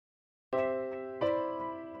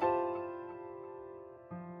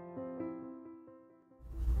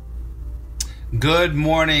Good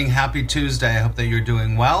morning, happy Tuesday. I hope that you're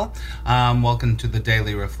doing well. Welcome to the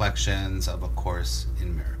daily reflections of A Course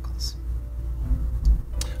in Miracles.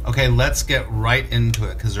 Okay, let's get right into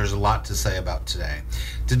it because there's a lot to say about today.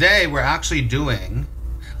 Today we're actually doing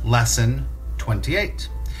lesson 28.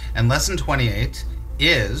 And lesson 28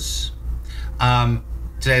 is,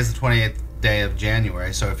 today is the 28th day of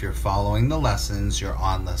January, so if you're following the lessons, you're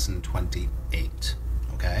on lesson 28,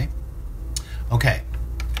 okay? Okay.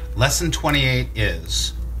 Lesson 28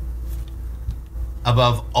 is,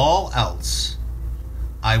 above all else,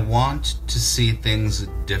 I want to see things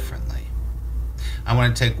differently. I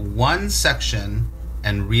want to take one section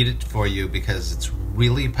and read it for you because it's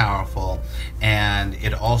really powerful and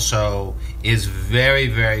it also is very,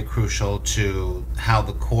 very crucial to how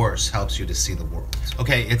the Course helps you to see the world.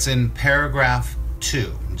 Okay, it's in paragraph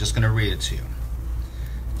 2. I'm just going to read it to you.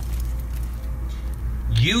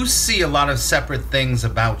 You see a lot of separate things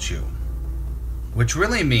about you, which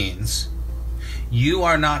really means you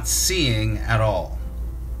are not seeing at all.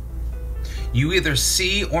 You either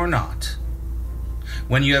see or not.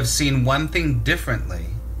 When you have seen one thing differently,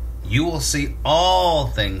 you will see all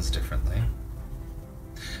things differently.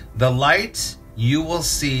 The light you will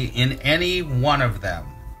see in any one of them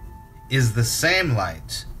is the same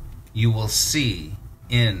light you will see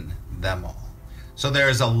in them all. So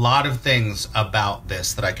there's a lot of things about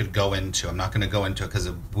this that I could go into. I'm not going to go into it because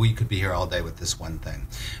we could be here all day with this one thing.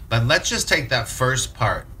 But let's just take that first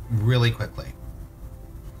part really quickly.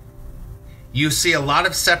 You see a lot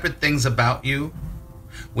of separate things about you,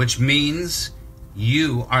 which means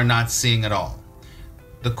you are not seeing at all.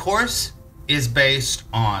 The Course is based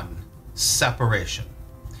on separation,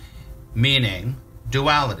 meaning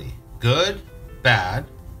duality, good, bad,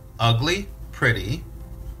 ugly, pretty,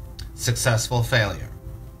 successful, failure.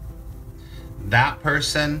 That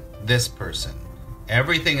person, this person.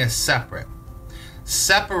 Everything is separate.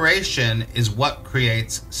 Separation is what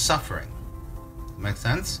creates suffering. Make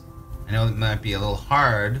sense? I know it might be a little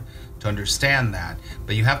hard to understand that,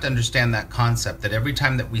 but you have to understand that concept that every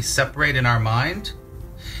time that we separate in our mind,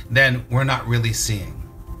 then we're not really seeing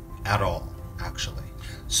at all, actually.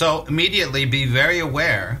 So immediately be very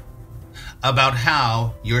aware about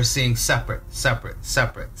how you're seeing separate,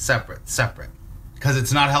 because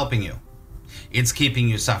it's not helping you. It's keeping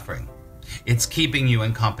you suffering. It's keeping you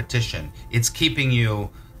in competition. It's keeping you,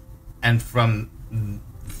 and from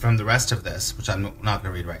the rest of this, which I'm not going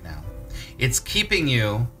to read right now, it's keeping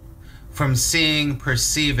you from seeing,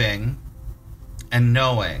 perceiving, and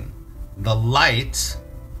knowing the light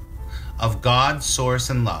of God, source,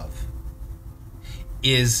 and love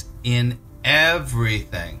is in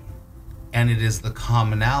everything. And it is the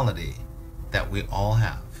commonality that we all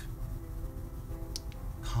have.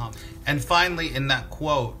 And finally, in that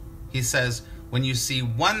quote, he says, when you see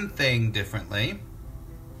one thing differently,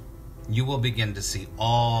 you will begin to see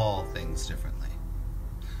all things differently.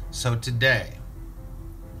 So today,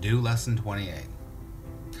 do lesson 28.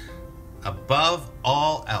 Above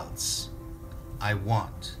all else, I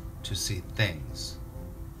want to see things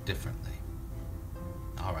differently.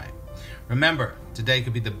 All right. Remember, today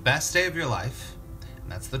could be the best day of your life, and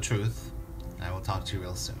that's the truth. And I will talk to you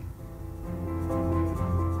real soon.